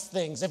any nice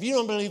things. If you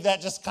don't believe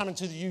that, just come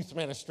into the youth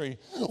ministry.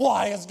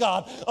 Why is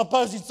God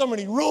imposing so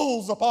many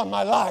rules upon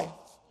my life?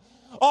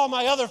 All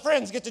my other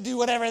friends get to do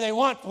whatever they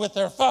want with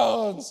their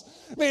phones.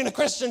 Being a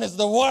Christian is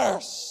the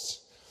worst.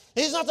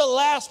 He's not the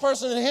last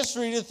person in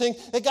history to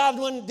think that God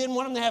didn't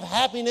want him to have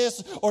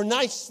happiness or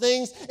nice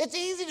things. It's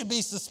easy to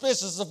be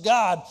suspicious of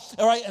God,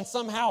 all right, and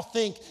somehow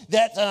think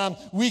that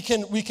we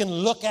can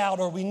look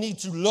out or we need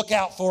to look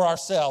out for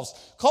ourselves.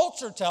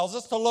 Culture tells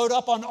us to load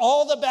up on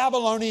all the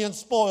Babylonian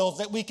spoils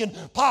that we can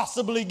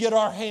possibly get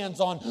our hands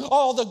on,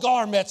 all the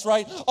garments,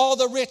 right, all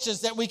the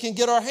riches that we can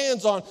get our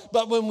hands on.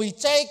 But when we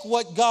take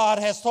what God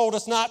has told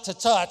us not to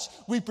touch,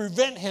 we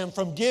prevent him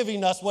from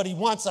giving us what he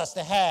wants us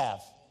to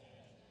have.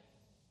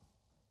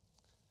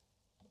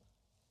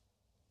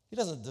 He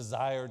doesn't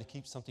desire to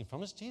keep something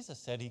from us. Jesus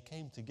said he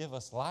came to give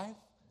us life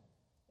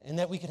and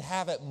that we could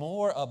have it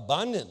more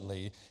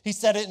abundantly. He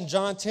said it in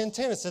John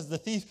 10:10. It says, the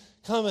thief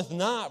cometh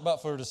not but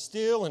for to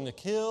steal and to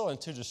kill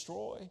and to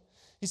destroy.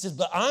 He says,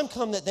 but I'm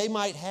come that they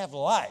might have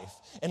life.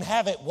 And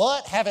have it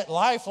what? Have it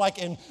life like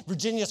in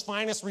Virginia's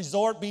finest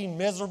resort, being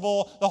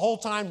miserable the whole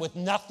time with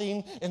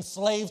nothing,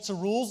 enslaved to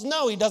rules?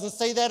 No, he doesn't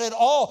say that at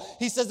all.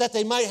 He says that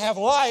they might have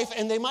life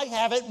and they might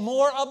have it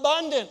more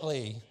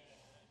abundantly.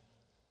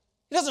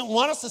 He doesn't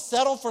want us to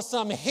settle for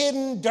some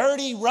hidden,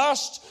 dirty,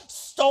 rushed,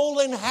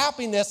 stolen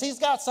happiness. He's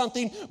got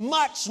something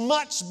much,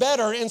 much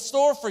better in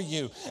store for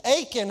you.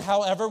 Achan,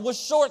 however, was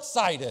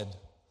short-sighted.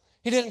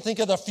 He didn't think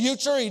of the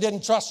future. He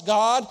didn't trust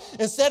God.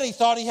 Instead, he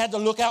thought he had to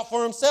look out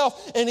for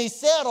himself. And he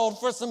settled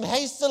for some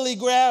hastily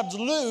grabbed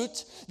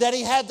loot that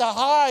he had to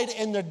hide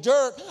in the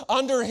dirt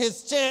under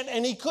his tent,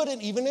 and he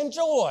couldn't even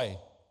enjoy.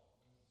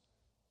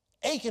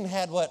 Achan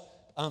had what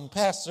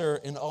pastor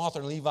and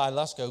author Levi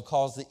Lusko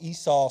calls the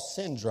Esau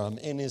syndrome.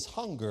 In his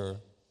hunger,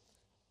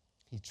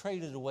 he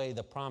traded away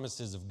the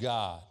promises of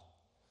God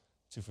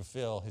to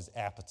fulfill his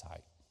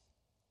appetite.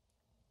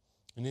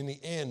 And in the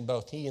end,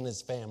 both he and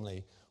his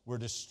family were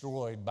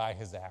destroyed by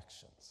his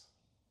actions.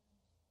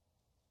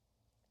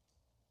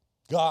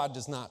 God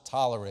does not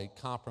tolerate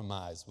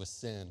compromise with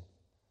sin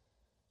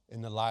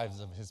in the lives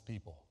of his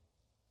people.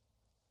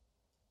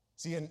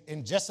 See,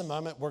 in just a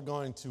moment, we're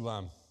going to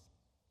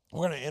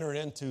enter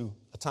into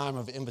a time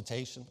of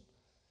invitation,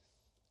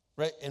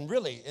 right? And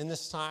really, in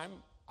this time,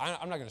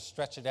 I'm not going to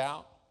stretch it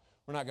out.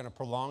 We're not going to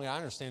prolong it. I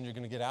understand you're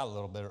going to get out a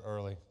little bit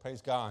early.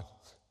 Praise God.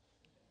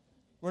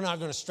 We're not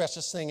going to stretch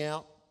this thing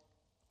out.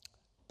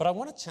 But I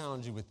want to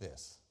challenge you with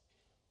this.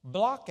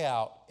 block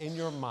out in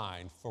your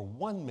mind for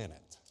 1 minute.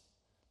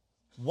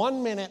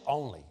 1 minute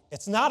only.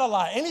 It's not a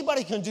lot.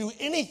 Anybody can do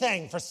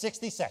anything for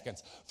 60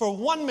 seconds. For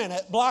 1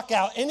 minute, block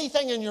out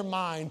anything in your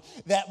mind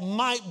that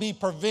might be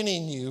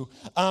preventing you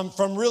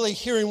from really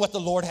hearing what the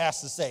Lord has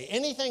to say.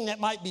 Anything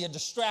that might be a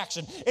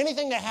distraction.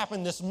 Anything that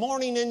happened this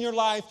morning in your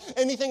life.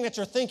 Anything that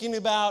you're thinking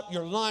about,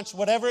 your lunch,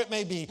 whatever it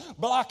may be.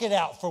 Block it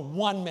out for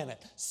 1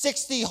 minute.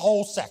 60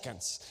 whole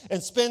seconds.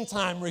 And spend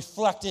time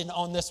reflecting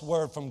on this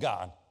word from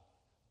God.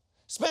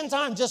 Spend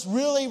time just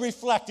really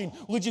reflecting.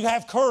 Would you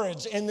have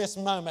courage in this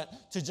moment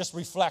to just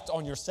reflect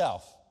on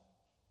yourself?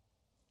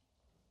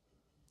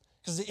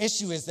 Because the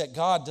issue is that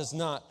God does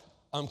not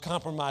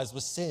compromise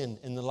with sin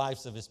in the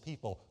lives of his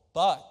people.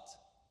 But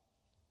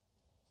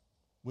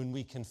when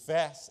we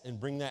confess and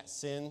bring that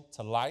sin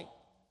to light,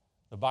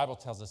 the Bible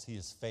tells us he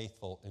is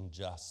faithful and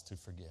just to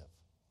forgive.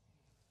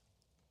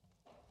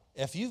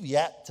 If you've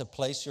yet to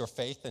place your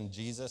faith in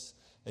Jesus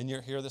and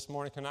you're here this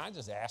morning, can I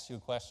just ask you a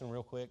question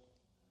real quick?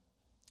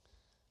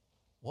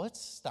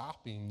 What's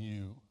stopping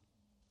you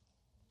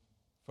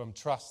from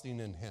trusting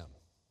in him?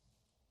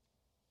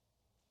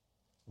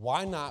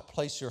 Why not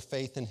place your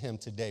faith in him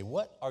today?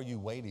 What are you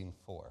waiting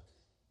for?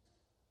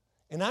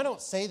 And I don't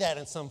say that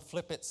in some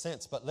flippant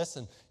sense, but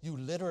listen, you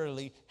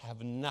literally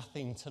have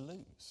nothing to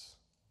lose,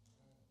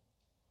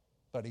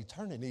 but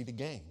eternity to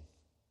gain.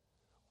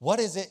 What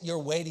is it you're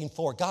waiting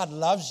for? God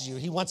loves you.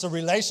 He wants a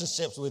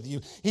relationship with you.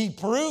 He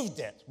proved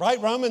it,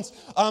 right? Romans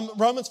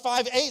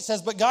 5:8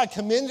 says, but God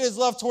commended his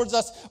love towards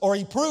us, or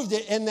he proved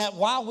it in that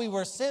while we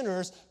were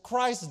sinners,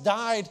 Christ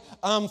died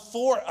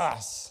for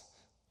us.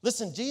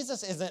 Listen,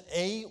 Jesus isn't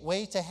a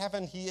way to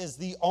heaven. He is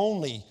the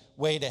only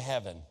way to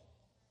heaven.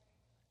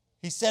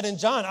 He said in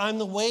John, I'm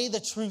the way, the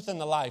truth, and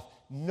the life.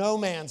 No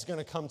man's going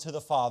to come to the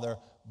Father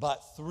but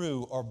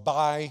through or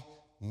by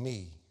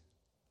me.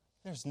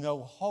 There's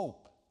no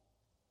hope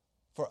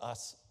for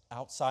us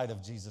outside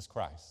of Jesus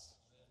Christ.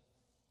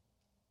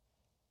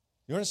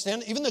 You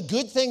understand? Even the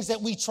good things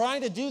that we try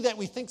to do that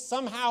we think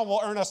somehow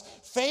will earn us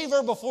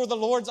favor before the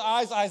Lord's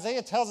eyes,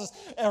 Isaiah tells us,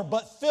 are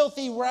but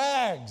filthy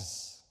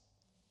rags.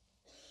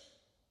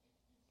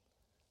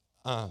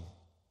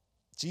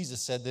 Jesus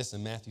said this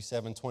in Matthew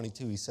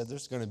 7:22. He said,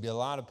 there's going to be a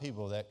lot of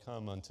people that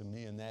come unto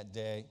me in that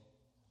day.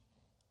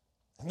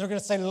 And they're going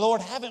to say,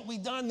 Lord, haven't we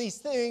done these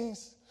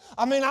things?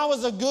 I mean, I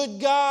was a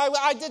good guy.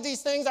 I did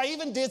these things. I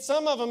even did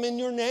some of them in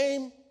your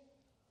name.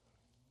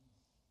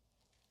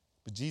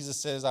 But Jesus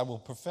says, I will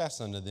profess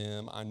unto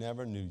them, I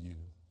never knew you.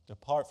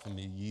 Depart from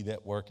me, ye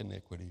that work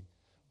iniquity.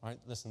 Right?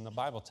 Listen, the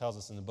Bible tells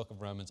us in the book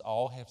of Romans,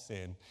 all have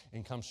sinned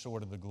and come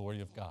short of the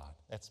glory of God.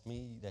 That's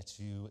me, that's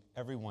you,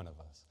 every one of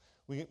us.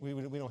 We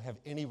don't have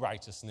any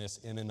righteousness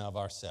in and of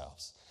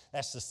ourselves.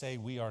 That's to say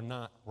we are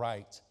not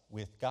right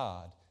with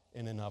God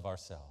in and of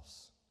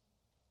ourselves.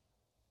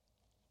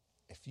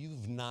 If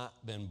you've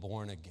not been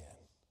born again,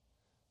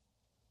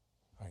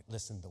 all right,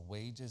 listen, the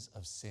wages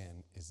of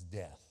sin is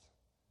death.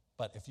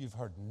 But if you've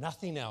heard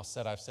nothing else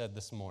that I've said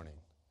this morning,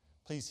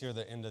 please hear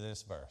the end of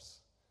this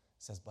verse.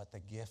 It says, but the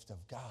gift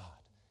of God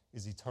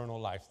is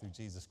eternal life through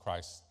Jesus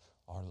Christ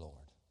our Lord.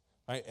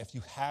 Right? If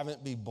you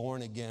haven't been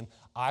born again,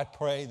 I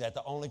pray that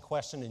the only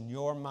question in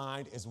your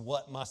mind is,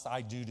 what must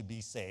I do to be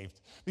saved?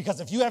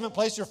 Because if you haven't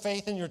placed your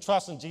faith and your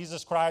trust in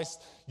Jesus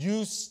Christ,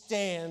 you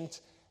stand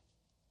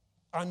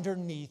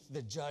underneath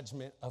the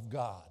judgment of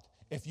God.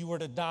 If you were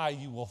to die,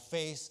 you will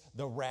face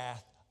the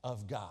wrath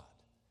of God.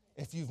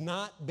 If you've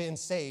not been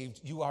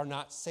saved, you are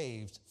not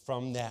saved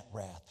from that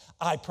wrath.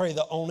 I pray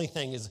the only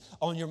thing is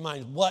on your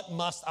mind, what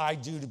must I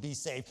do to be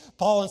saved?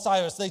 Paul and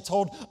Silas, they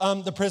told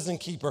the prison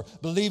keeper,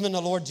 believe in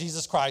the Lord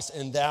Jesus Christ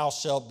and thou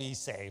shalt be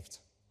saved.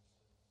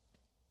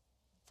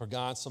 For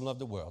God so loved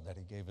the world that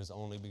he gave his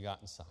only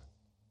begotten Son.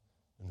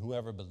 And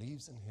whoever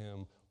believes in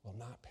him will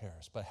not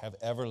perish, but have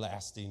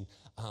everlasting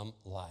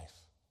life.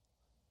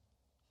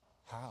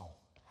 How?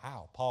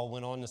 Paul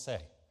went on to say,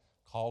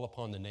 call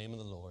upon the name of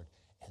the Lord,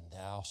 and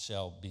thou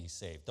shalt be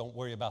saved. Don't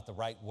worry about the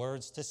right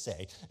words to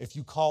say. If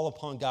you call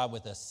upon God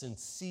with a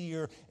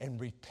sincere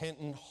and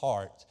repentant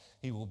heart,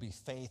 he will be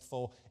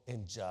faithful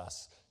and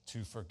just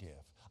to forgive.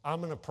 I'm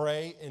going to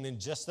pray, and in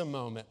just a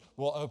moment,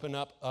 we'll open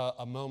up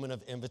a moment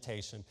of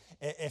invitation.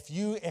 If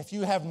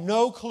you have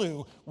no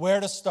clue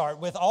where to start,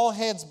 with all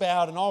heads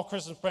bowed and all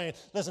Christians praying,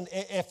 listen,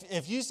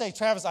 if you say,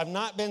 Travis, I've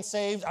not been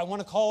saved, I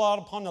want to call out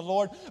upon the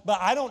Lord, but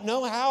I don't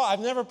know how,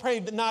 I've never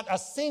prayed not a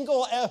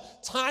single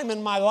time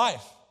in my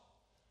life.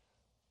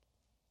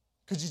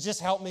 Could you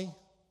just help me?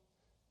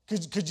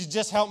 Could you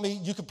just help me?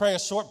 You could pray a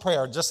short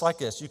prayer just like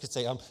this. You could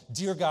say,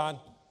 Dear God,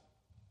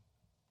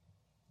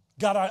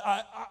 God,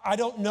 I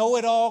don't know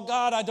it all.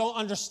 God, I don't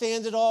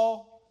understand it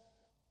all.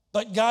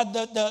 But God,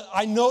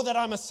 I know that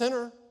I'm a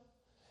sinner.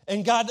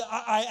 And God,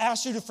 I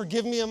ask you to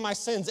forgive me of my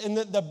sins. And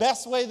the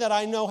best way that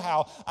I know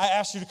how, I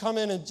ask you to come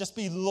in and just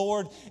be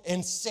Lord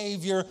and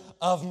Savior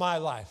of my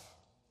life.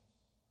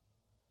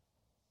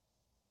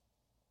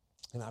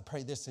 And I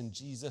pray this in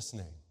Jesus'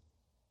 name.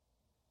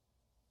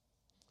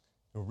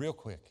 Real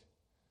quick,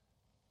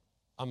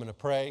 I'm going to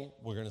pray.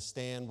 We're going to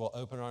stand. We'll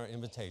open our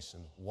invitation.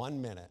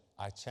 1 minute,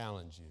 I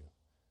challenge you.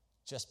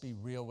 Just be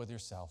real with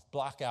yourself.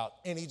 Block out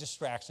any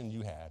distraction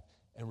you have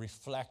and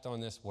reflect on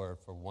this word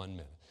for 1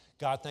 minute.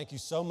 God, thank you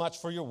so much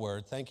for your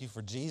word. Thank you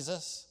for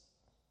Jesus.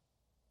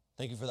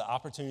 Thank you for the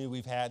opportunity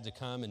we've had to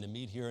come and to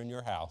meet here in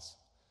your house.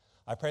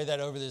 I pray that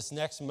over this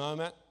next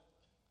moment,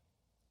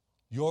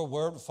 your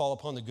word would fall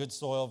upon the good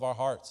soil of our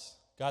hearts.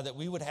 God, that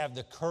we would have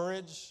the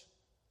courage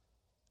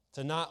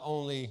to not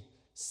only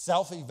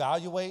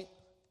self-evaluate,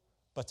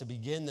 but to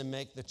begin to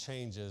make the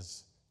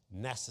changes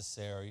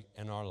necessary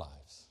in our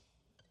lives.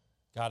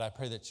 God, I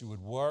pray that you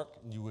would work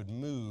and you would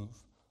move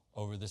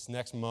over this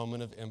next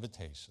moment of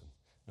invitation.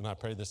 And I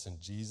pray this in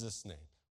Jesus' name.